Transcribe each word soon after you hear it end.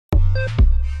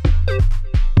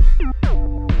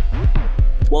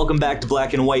Welcome back to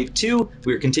Black and White 2.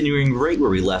 We're continuing right where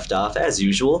we left off, as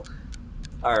usual.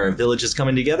 Our village is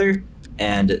coming together,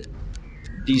 and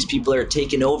these people are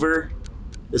taking over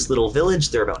this little village.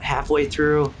 They're about halfway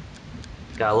through.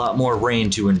 Got a lot more rain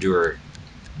to endure.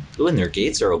 Ooh, and their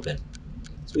gates are open,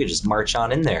 so we can just march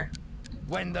on in there.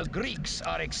 When the Greeks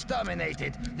are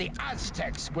exterminated, the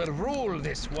Aztecs will rule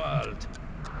this world.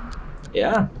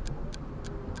 Yeah.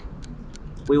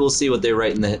 We will see what they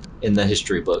write in the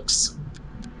history books.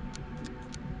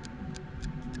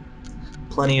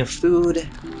 Plenty of food.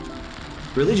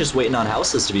 Really just waiting on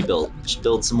houses to be built. Should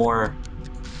build some more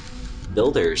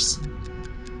builders.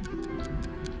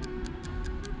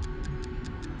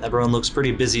 Everyone looks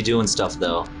pretty busy doing stuff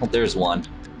though. Oh, there's one.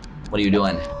 What are you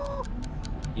doing?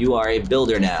 You are a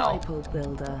builder now.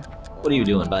 Builder. What are you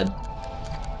doing, bud?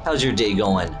 How's your day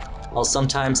going? I'll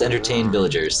sometimes entertain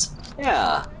villagers.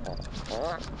 Yeah.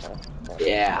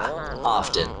 Yeah,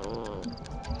 often.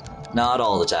 Not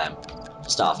all the time,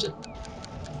 just often.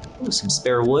 Ooh, some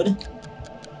spare wood.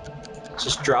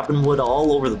 Just dropping wood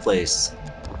all over the place.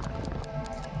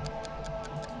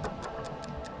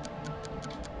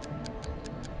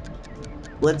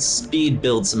 Let's speed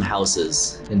build some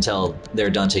houses until they're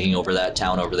done taking over that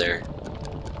town over there.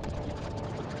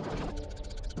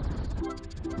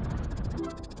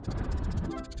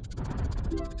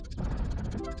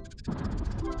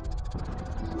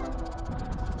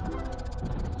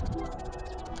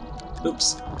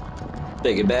 Oops.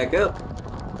 Pick it back up.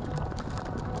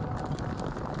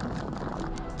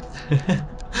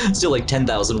 Still like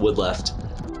 10,000 wood left.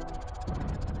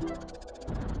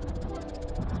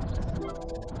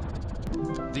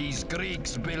 These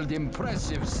Greeks build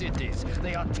impressive cities.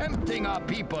 They are tempting our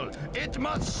people. It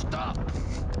must stop.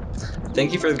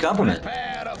 Thank you for the compliment.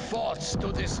 Prepare a force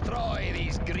to destroy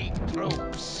these Greek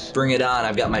troops. Bring it on,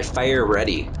 I've got my fire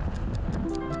ready.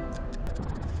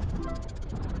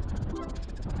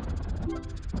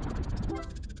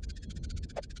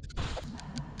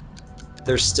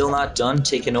 They're still not done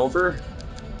taking over?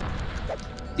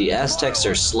 The Aztecs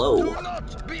are slow. Do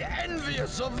not be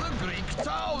envious of the Greek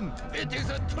town. It is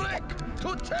a trick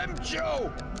to tempt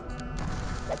you.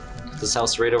 This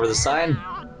house right over the sign?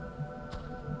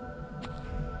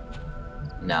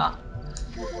 Nah.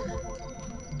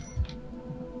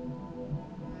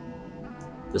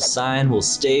 The sign will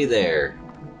stay there.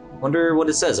 Wonder what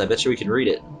it says. I bet you we can read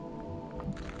it.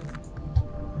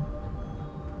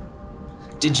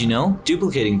 Did you know?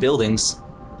 Duplicating buildings,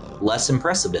 less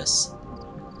impressiveness.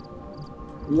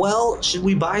 Well, should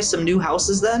we buy some new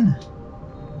houses then?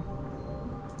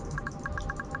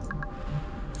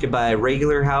 Could buy a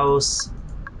regular house,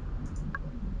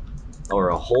 or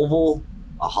a hovel,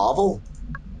 a hovel.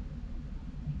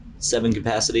 7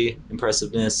 capacity,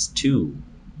 impressiveness 2.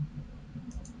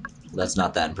 That's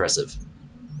not that impressive.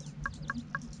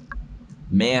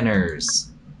 Manners.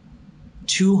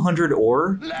 200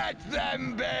 ore? Let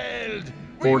them build.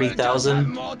 40,000?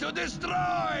 More to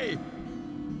destroy.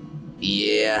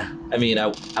 Yeah, I mean,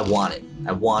 I want it.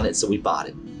 I want it, so we bought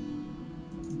it.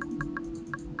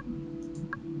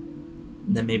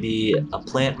 And then maybe a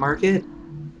plant market?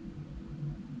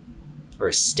 Or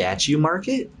a statue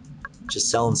market? Just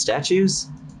selling statues?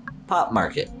 Pot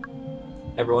market.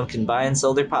 Everyone can buy and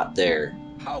sell their pot there.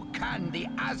 How can the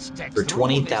Aztecs For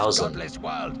 20,000. rule this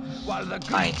godless world while the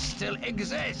Fine. Greeks still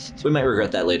exist? We might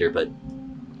regret that later, but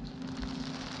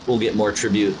we'll get more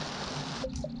tribute.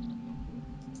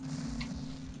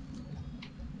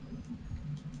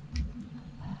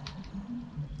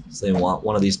 So they want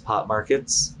one of these pot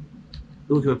markets.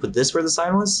 Ooh, can we put this where the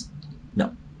sign was?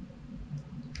 No.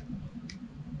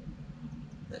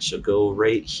 That should go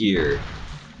right here.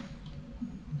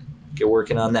 Get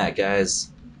working on that, guys.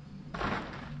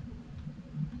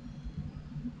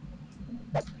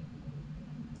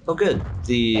 Oh good,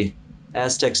 the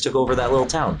Aztecs took over that little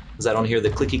town, because I don't hear the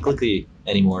clicky-clicky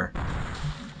anymore.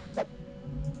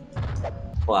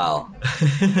 Wow.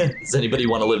 Does anybody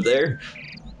want to live there?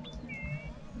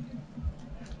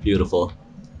 Beautiful.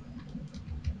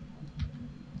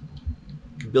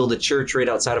 Could build a church right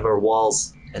outside of our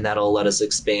walls, and that'll let us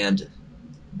expand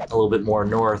a little bit more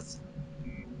north.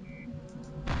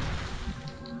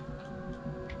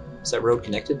 Is that road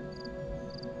connected?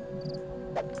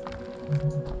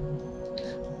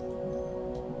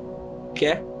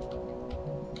 Okay.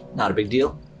 Not a big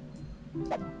deal.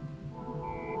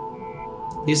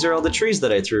 These are all the trees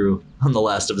that I threw on the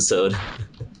last episode.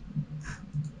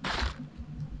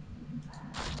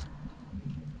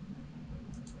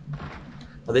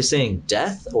 Are they saying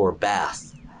death or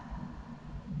bath?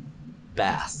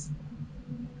 Bath.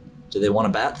 Do they want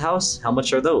a bathhouse? How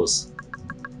much are those?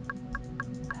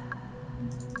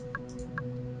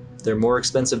 They're more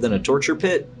expensive than a torture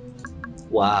pit?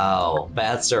 Wow,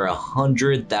 baths are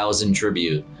 100,000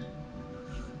 tribute.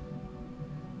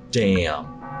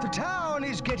 Damn. The town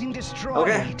is getting destroyed.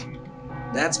 Okay,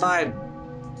 that's fine.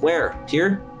 Where?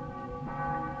 Here?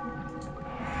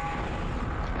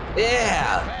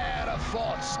 Yeah! Prepare a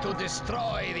force to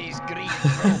destroy these Greek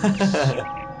troops.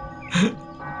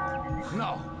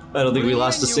 No. I don't think we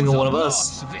lost a single one of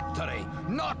us. Norse victory,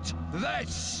 not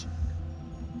this.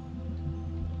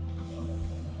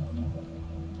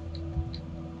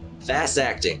 Fast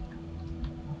acting.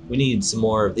 We need some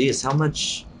more of these. How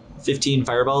much? 15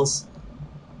 fireballs?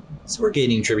 So we're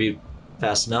gaining tribute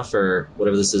fast enough, or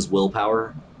whatever this is,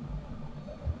 willpower.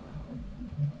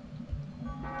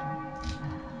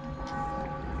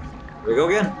 Here we go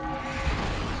again.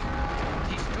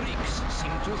 These Greeks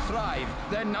seem to thrive.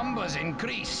 Their numbers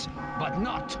increase, but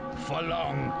not for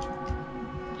long.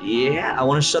 Yeah, I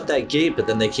want to shut that gate, but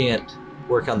then they can't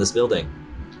work on this building.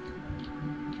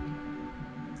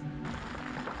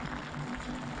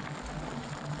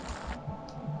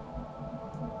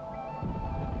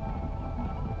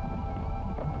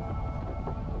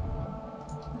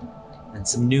 And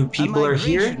some new people are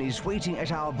here. Migration is waiting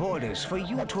at our borders for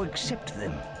you to accept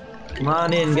them. Come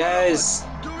on in, guys.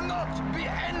 Do not be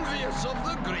envious of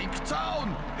the Greek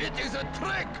town. It is a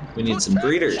trick. We need to some tempt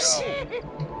breeders. you.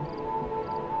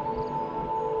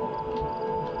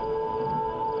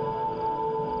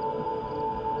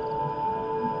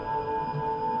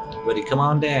 Everybody come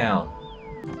on down.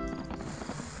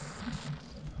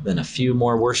 Then a few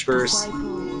more worshippers.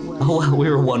 Oh, well, we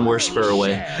were one worshiper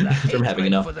away Share the from having hatred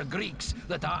enough. for the Greeks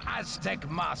that our Aztec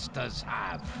masters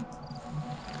have.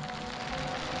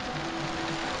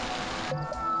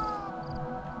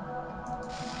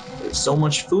 There's so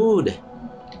much food.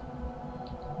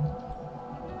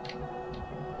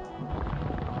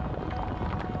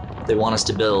 They want us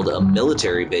to build a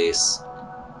military base.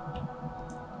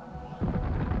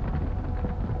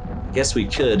 I guess we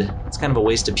could. It's kind of a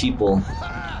waste of people.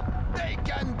 They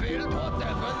can build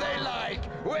whatever they like.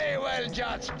 We will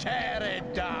just tear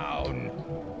it down.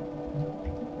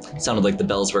 It sounded like the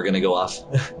bells were gonna go off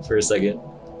for a second.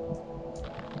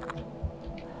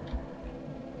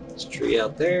 This tree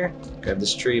out there. Grab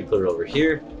this tree, put it over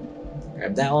here.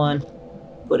 Grab that one,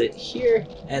 put it here,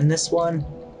 and this one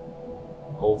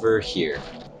over here.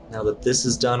 Now that this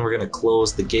is done, we're gonna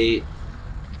close the gate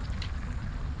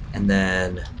and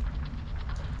then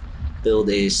build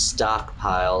a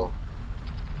stockpile.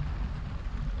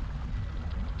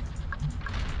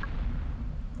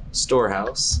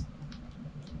 Storehouse.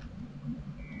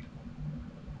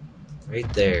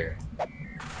 Right there.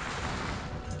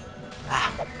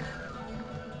 Ah.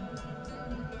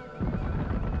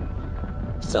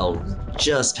 Fell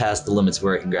just past the limits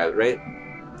where I can grab it, right?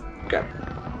 Grab it.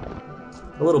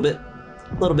 A little bit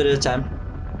at a time.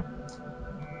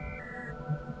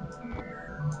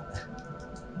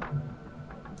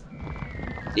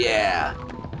 Yeah.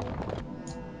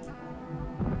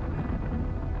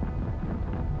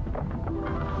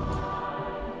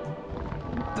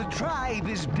 The tribe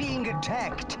is being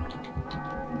attacked.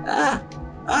 Ah!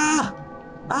 Ah!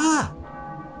 Ah!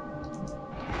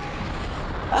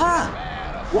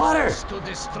 Ah! Water! To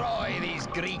destroy these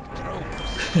Greek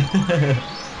troops.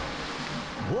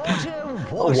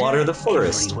 Water, water the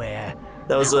forest. everywhere.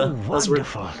 That was How a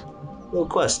wonderful. little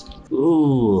quest.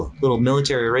 Ooh, little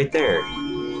military right there.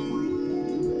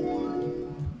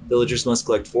 Villagers must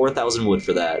collect 4,000 wood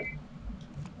for that.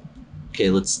 Okay,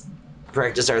 let's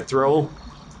practice our throw.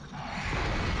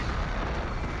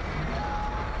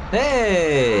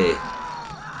 Hey!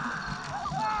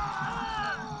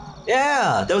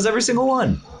 Yeah, that was every single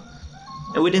one.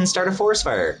 And we didn't start a forest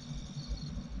fire.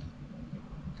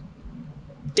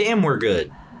 Damn, we're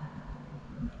good.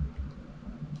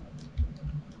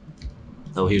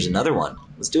 Oh, here's another one.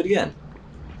 Let's do it again.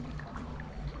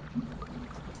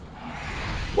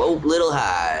 Whoa, little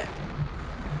high.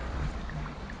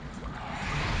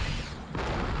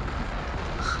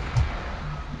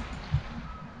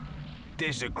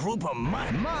 There's a group of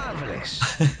marvelous.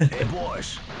 Hey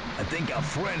boys, I think our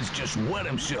friend's just wet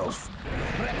himself.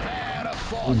 Prepare a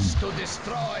force to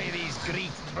destroy these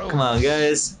Greek troops. Come on,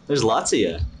 guys. There's lots of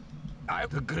you.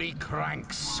 The Greek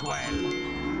ranks swell.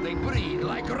 They breed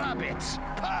like rabbits.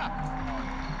 Ha!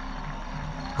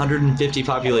 150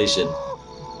 population.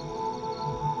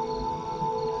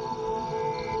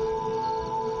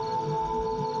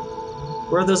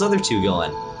 Where are those other two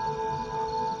going?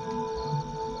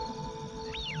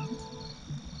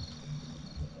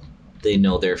 They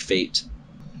know their fate.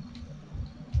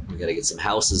 We gotta get some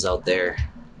houses out there.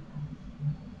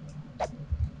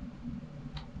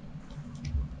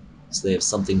 So they have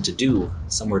something to do,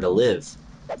 somewhere to live.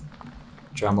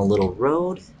 Draw them a little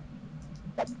road.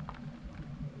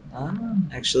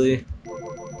 Actually,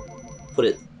 put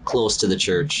it close to the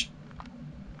church.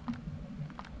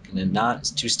 Can it not?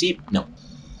 It's too steep? No.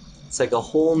 It's like a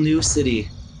whole new city.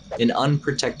 An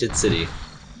unprotected city.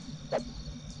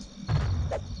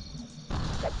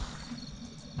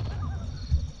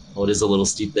 Oh, it is a little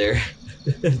steep there.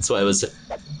 That's why I was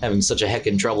having such a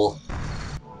heckin' trouble.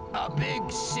 A big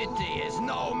city is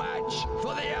no match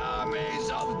for the armies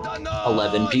of the Norse.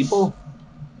 11 people?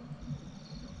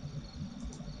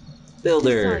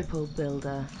 Builder. Disciple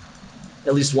builder.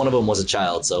 At least one of them was a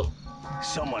child, so.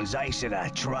 Someone's icing our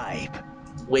tribe.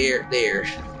 Where? There.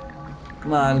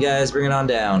 Come on, guys, bring it on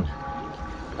down.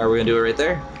 Are we gonna do it right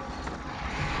there?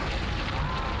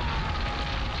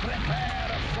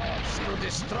 Prepare a force to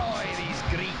destroy these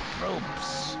Greek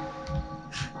troops.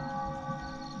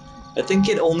 I think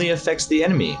it only affects the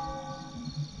enemy.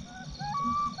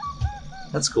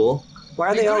 That's cool. Why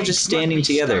are they all just standing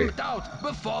together? Stamped out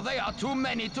before they are too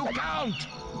many to count.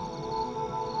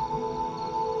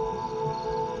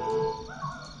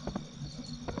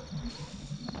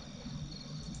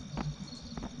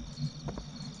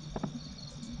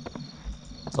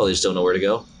 Oh, they just don't know where to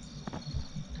go.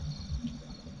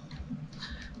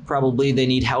 Probably they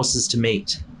need houses to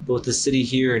mate. But with the city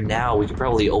here now, we could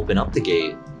probably open up the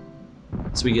gate.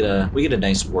 So we get a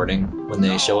nice warning when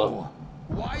they show up.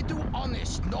 Why do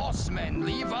honest Norsemen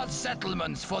leave our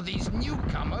settlements for these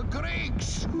newcomer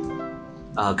Greeks?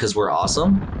 'Cause we're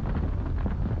awesome.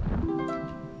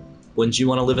 Wouldn't you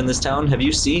want to live in this town? Have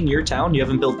you seen your town? You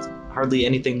haven't built hardly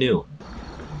anything new.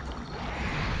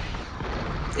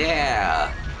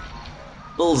 Yeah!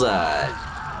 Bullseye!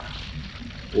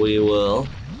 We will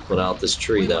put out this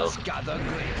tree, We though. must gather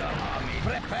greater army.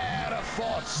 Prepare a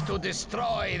force to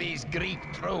destroy these Greek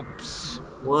troops.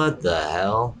 What the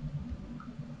hell?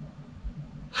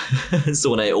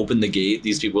 So when I open the gate,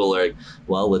 these people are like,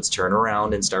 well, let's turn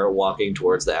around and start walking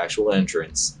towards the actual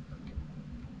entrance.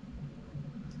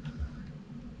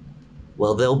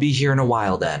 Well, they'll be here in a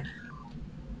while then.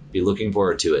 Be looking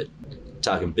forward to it.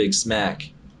 Talking big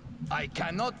smack. I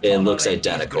cannot It looks tolerate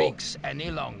these identical. Greeks any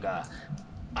longer.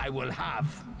 I will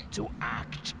have to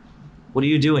act. What are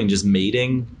you doing? Just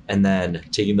mating and then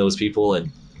taking those people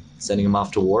and sending them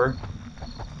off to war?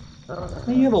 Oh,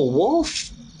 you have a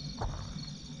wolf?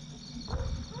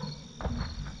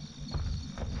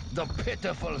 The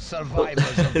pitiful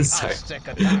survivors of the Sorry. Aztec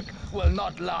attack will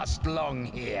not last long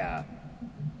here.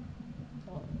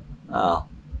 Oh.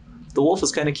 The wolf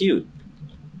is kind of cute.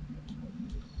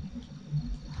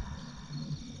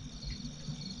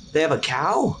 They have a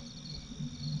cow?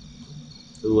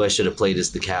 Ooh, I should have played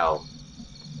as the cow.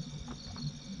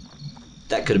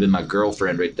 That could have been my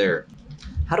girlfriend right there.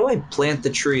 How do I plant the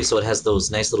tree so it has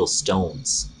those nice little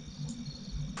stones?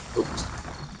 Oops.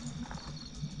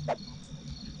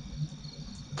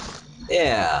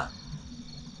 Yeah.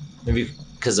 Maybe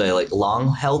because I like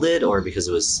long held it, or because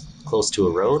it was close to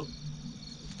a road?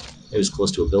 It was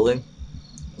close to a building.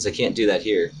 Because I can't do that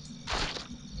here.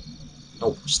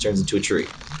 Nope, just turns into a tree.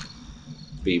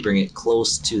 But you bring it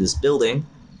close to this building.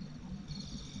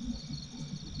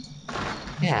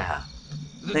 Yeah.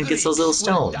 The Then it gets those little Greeks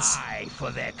will stones. die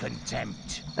for their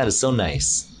contempt. That is so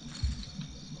nice.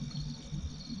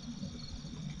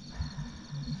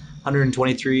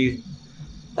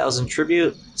 123,000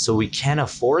 tribute, so we can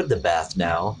afford the bath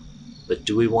now, but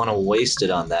do we want to waste it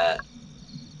on that?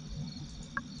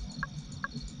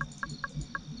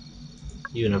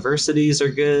 Universities are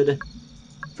good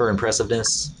for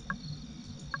impressiveness.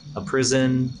 A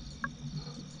prison.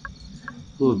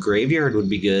 Ooh, a graveyard would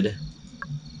be good.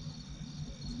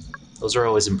 Those are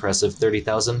always impressive.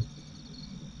 30,000.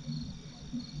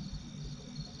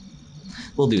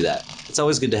 We'll do that. It's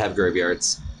always good to have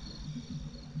graveyards.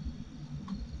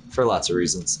 For lots of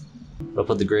reasons. I'll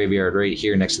put the graveyard right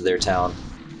here next to their town.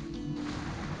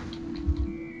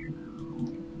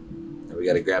 And we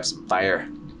gotta grab some fire.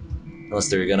 Unless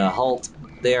they're gonna halt.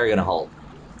 They are gonna halt.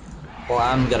 Well,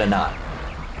 I'm gonna not.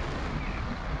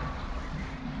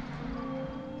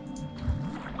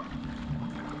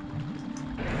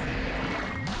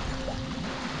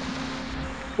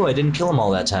 Oh, I didn't kill him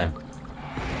all that time.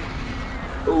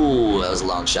 Ooh, that was a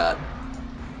long shot.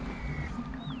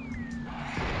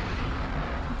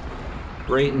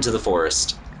 Right into the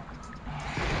forest.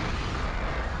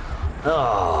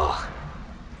 Oh.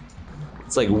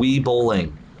 It's like Wii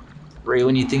bowling. Right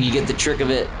when you think you get the trick of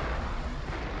it.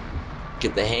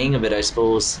 Get the hang of it, I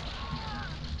suppose.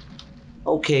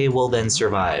 Okay, well then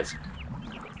survive.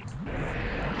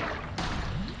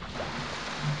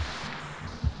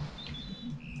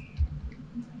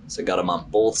 So I got them on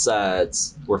both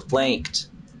sides. We're flanked.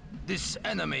 This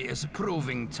enemy is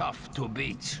proving tough to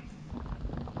beat.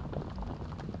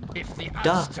 If the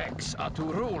Duh. Aztecs are to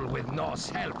rule with Norse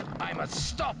help, I must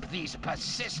stop these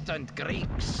persistent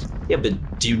Greeks. Yeah,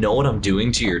 but do you know what I'm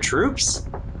doing to your troops?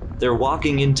 They're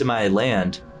walking into my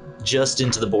land, just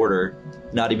into the border,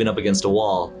 not even up against a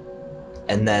wall,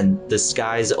 and then the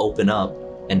skies open up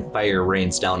and fire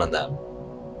rains down on them.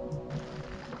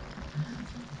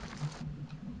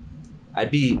 I'd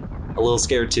be a little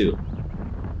scared too.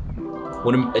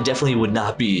 I definitely would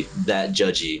not be that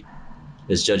judgy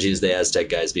as the Aztec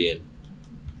guys being.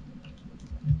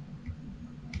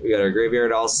 We got our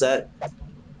graveyard all set.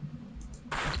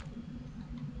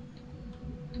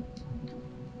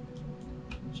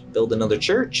 Should build another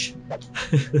church.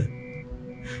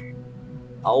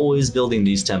 Always building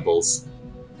these temples.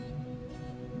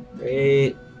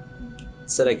 Great.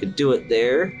 Said I could do it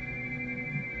there.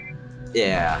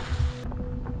 Yeah.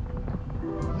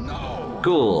 No!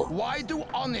 Cool. Why do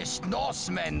honest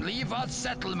Norsemen leave our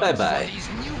settlements Bye-bye. for these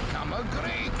newcomer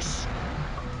Greeks?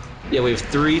 Yeah, we have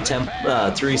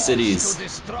three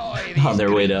cities on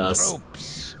their way to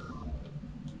us.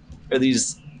 Or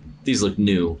these look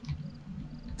new.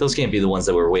 Those can't be the ones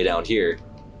that were way down here.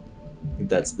 I think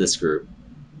that's this group.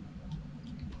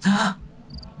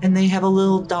 And they have a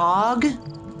little dog?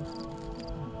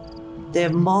 They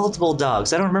have multiple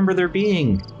dogs. I don't remember there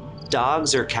being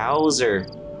dogs or cows, or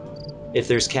if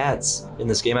there's cats in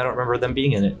this game, I don't remember them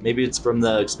being in it. Maybe it's from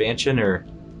the expansion or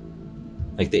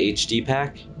like the HD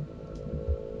pack.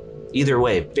 Either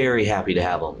way, very happy to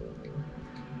have them.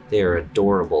 They are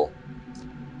adorable.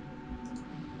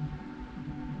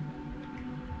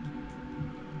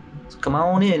 So come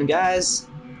on in, guys.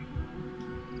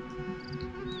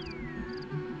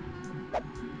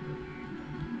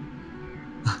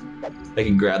 I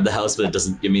can grab the house, but it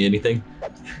doesn't give me anything.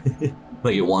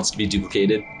 Like it wants to be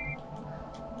duplicated.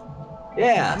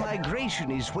 Yeah.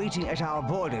 Migration is waiting at our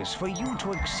borders for you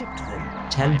to accept them.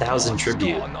 10,000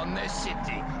 tribute. On this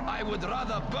city. I would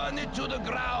rather burn it to the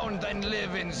ground than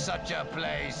live in such a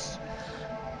place.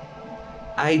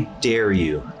 I dare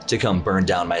you to come burn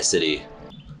down my city.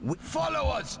 Follow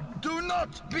us. Do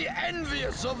not be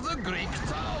envious of the Greek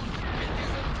town. It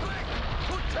is a trick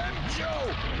to tempt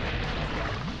you.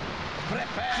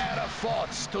 Prepare a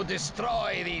force to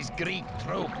destroy these Greek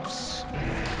troops.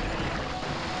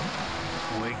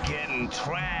 We're getting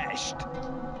trashed.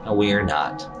 No, we are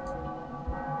not.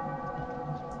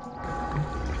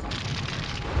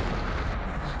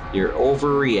 You're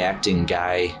overreacting,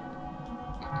 guy.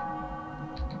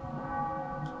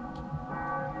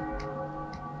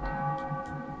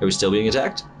 Are we still being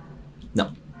attacked?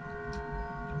 No.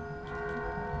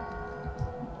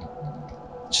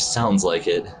 Just sounds like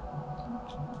it.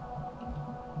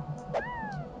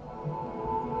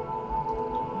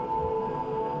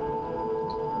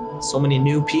 So many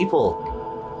new people.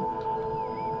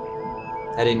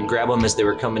 I didn't grab them as they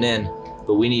were coming in,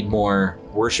 but we need more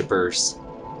worshippers.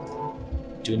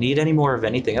 Do we need any more of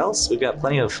anything else? We've got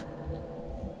plenty of...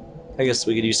 I guess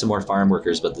we could use some more farm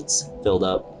workers, but it's filled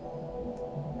up.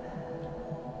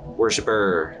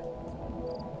 Worshipper.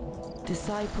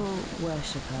 Disciple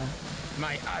worshipper.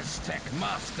 My Aztec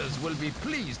masters will be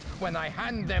pleased when I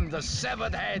hand them the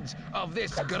severed heads of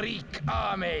this Greek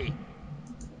army.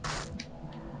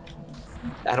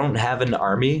 I don't have an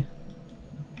army,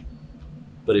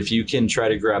 but if you can try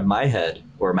to grab my head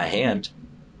or my hand,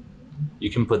 you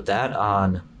can put that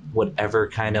on whatever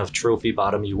kind of trophy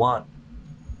bottom you want.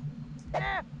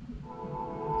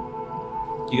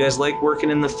 You guys like working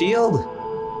in the field?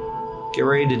 Get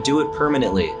ready to do it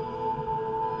permanently.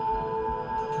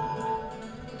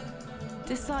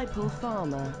 Disciple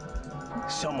farmer.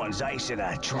 Someone's icing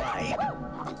our tribe.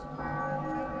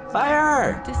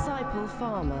 Fire! Disciple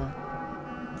farmer.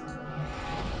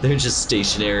 They're just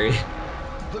stationary.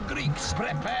 The Greeks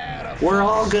prepare a We're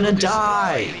all force gonna to destroy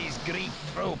die. These Greek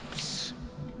troops.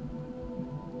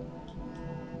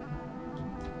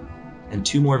 And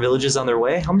 2 more villages on their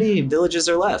way? How many villages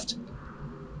are left?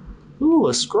 Ooh,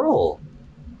 a scroll.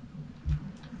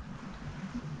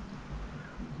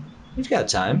 We've got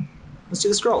time. Let's do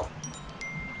the scroll.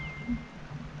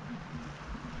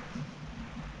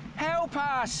 Help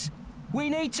us! We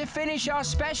need to finish our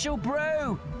special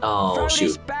brew. Oh, throw shoot.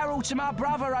 this barrel to my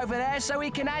brother over there so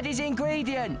he can add his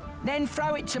ingredient. Then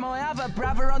throw it to my other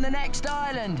brother on the next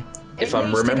island. If It I'm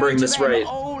needs to go remembering to this them right,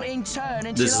 all in turn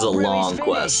until this is our a brew long finished.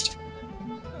 quest.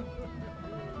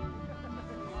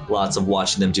 Lots of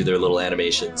watching them do their little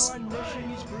animations. Our mission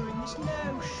is brewing this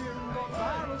notion. Got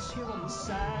barrels here on the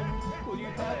sand. Will you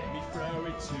help me throw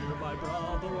it to my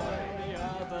brother on the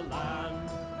other land?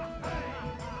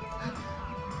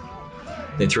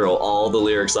 They throw all the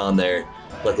lyrics on there.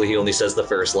 Luckily, he only says the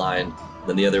first line.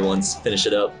 Then the other ones finish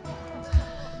it up.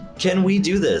 Can we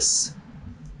do this?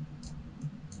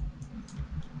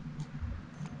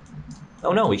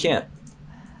 Oh no, we can't.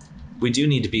 We do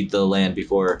need to beat the land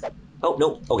before... Oh,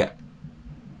 no, okay.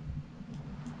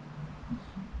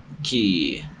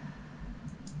 Key.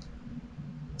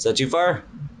 Is that too far?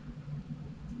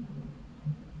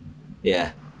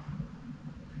 Yeah.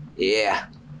 Yeah,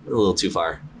 a little too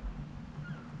far.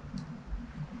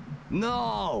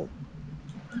 No!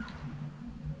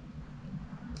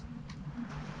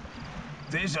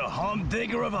 There's a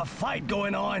humdinger of a fight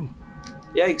going on.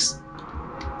 Yikes.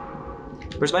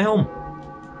 Where's my home?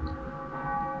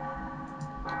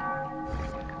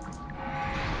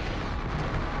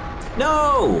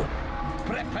 No!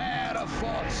 Prepare a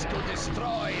force to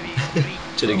destroy these Greek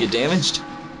Did it get damaged?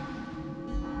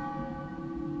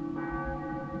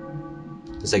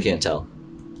 Because I can't tell.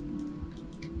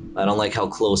 I don't like how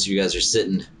close you guys are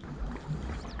sitting.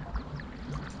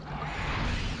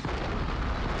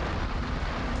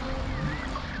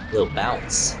 Little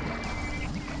bounce.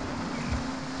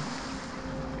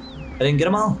 I didn't get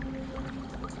them all.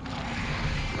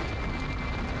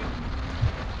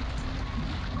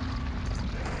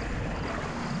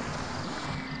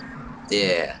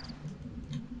 Yeah.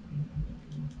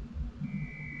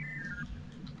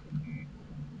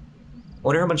 I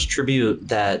wonder how much tribute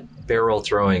that barrel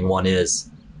throwing one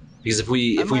is. Because if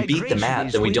we beat the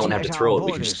map, then we don't have to throw it.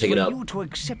 We can just pick it up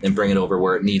and bring it over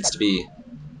where it needs to be.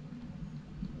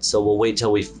 So we'll wait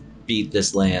till we beat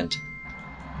this land.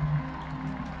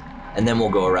 And then we'll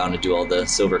go around and do all the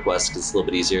silver quests because it's a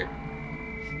little bit easier.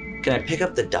 Can I pick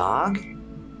up the dog?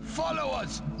 Follow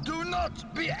us! Do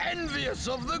not be envious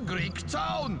of the Greek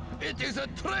town! It is a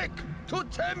trick to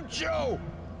tempt you!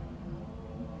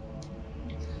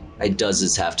 I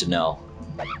does have to know.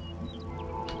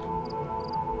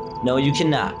 No, you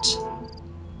cannot.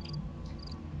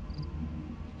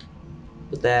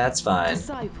 But that's fine.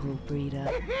 Disciple breeder.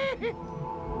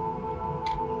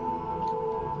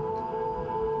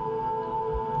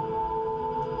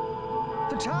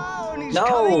 The town is No!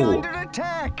 coming under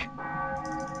attack.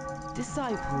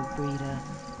 Disciple breeder.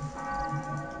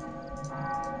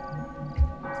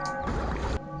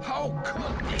 How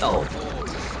could these Oh. fools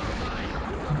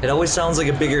survive? It always sounds like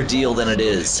a bigger deal than it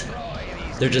is.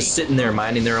 They're just sitting there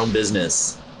minding their own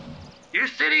business. Your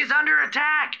city's under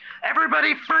attack!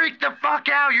 Everybody freak the fuck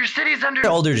out! Your city's under...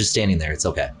 Oh, they're just standing there. It's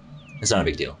okay. It's not a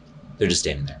big deal. They're just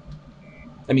standing there.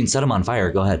 I mean, set them on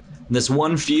fire. Go ahead. And this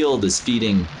one field is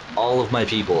feeding all of my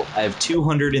people. I have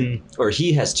 200 and... Or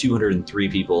he has 203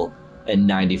 people and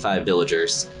 95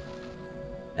 villagers.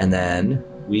 And then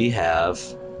we have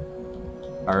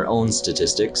our own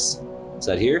statistics. Is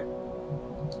that here?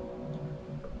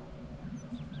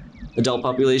 Adult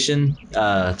population,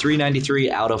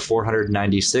 393 out of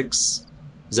 496.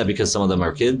 Is that because some of them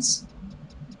are kids?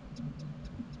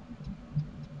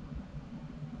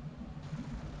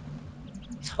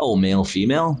 Oh,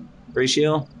 male-female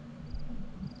ratio?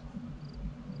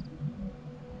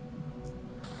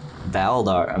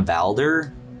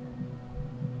 Valder?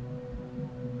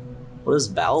 What is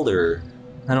Valder?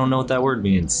 I don't know what that word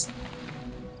means.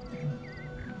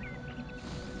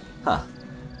 Huh.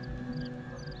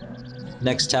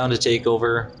 Next town to take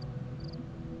over.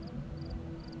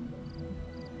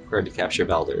 Required to capture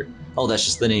Valder. Oh, that's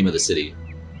just the name of the city.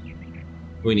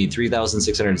 We need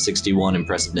 3,661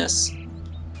 impressiveness.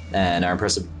 And our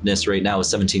impressiveness right now is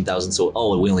 17,000,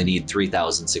 so we only need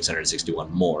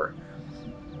 3,661 more.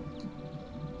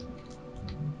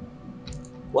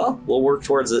 Well, we'll work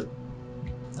towards it.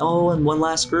 Oh, and one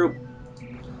last group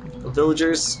of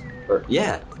villagers.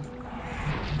 Yeah.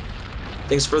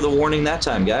 Thanks for the warning that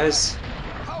time, guys.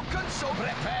 How can so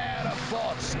prepare a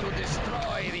force to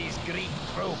destroy these Greek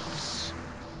troops?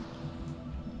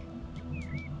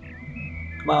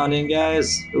 Come on in,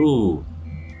 guys. Ooh.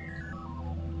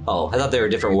 Oh, I thought they were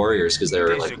different warriors because they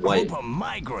were like white.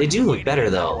 They do look better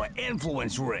though.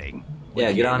 Influence ring.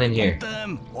 Yeah, get on in here.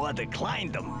 Them or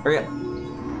decline them. Hurry up.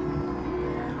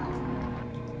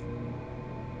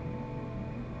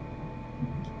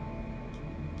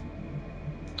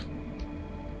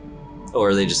 Oh,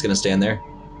 are they just gonna stand there?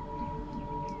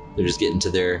 They're just getting to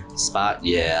their spot?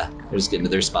 Yeah, they're just getting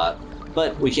to their spot.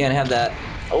 But we can't have that.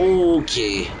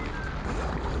 Okay.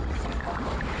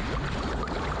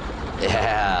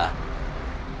 Yeah.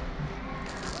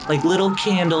 Like little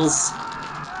candles.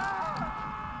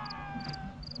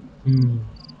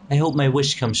 I hope my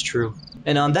wish comes true.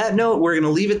 And on that note, we're going to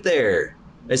leave it there.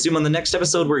 I assume on the next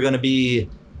episode, we're going to be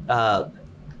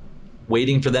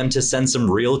waiting for them to send some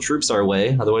real troops our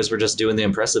way. Otherwise, we're just doing the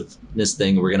impressiveness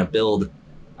thing. We're going to build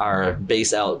our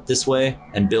base out this way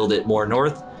and build it more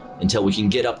north until we can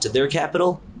get up to their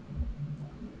capital.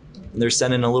 And they're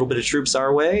sending a little bit of troops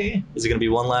our way. Is it going to be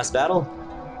one last battle?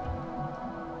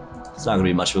 It's not going to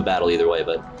be much of a battle either way,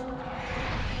 but...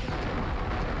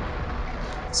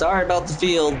 Sorry about the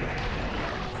field.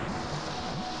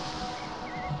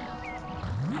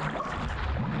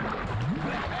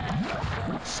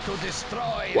 To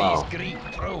destroy Wow. these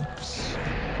Greek troops.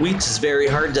 Wheat is very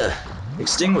hard to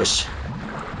extinguish.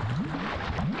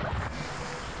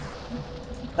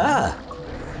 Ah.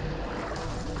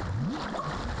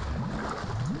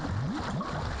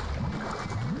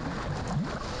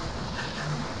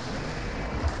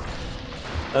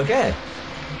 Okay.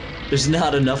 There's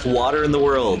not enough water in the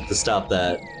world to stop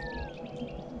that.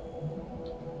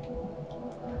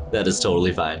 That is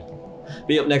totally fine.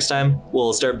 Be up next time,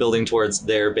 we'll start building towards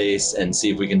their base and see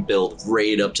if we can build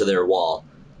right up to their wall.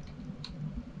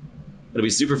 It'll be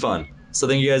super fun. So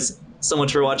thank you guys so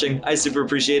much for watching. I super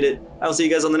appreciate it. I'll see you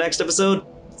guys on the next episode.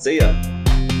 See ya.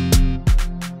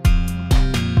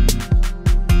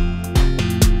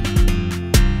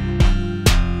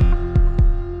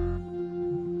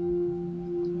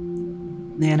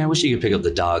 Man, I wish you could pick up the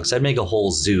dogs. I'd make a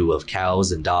whole zoo of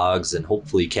cows and dogs and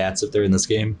hopefully cats if they're in this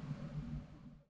game.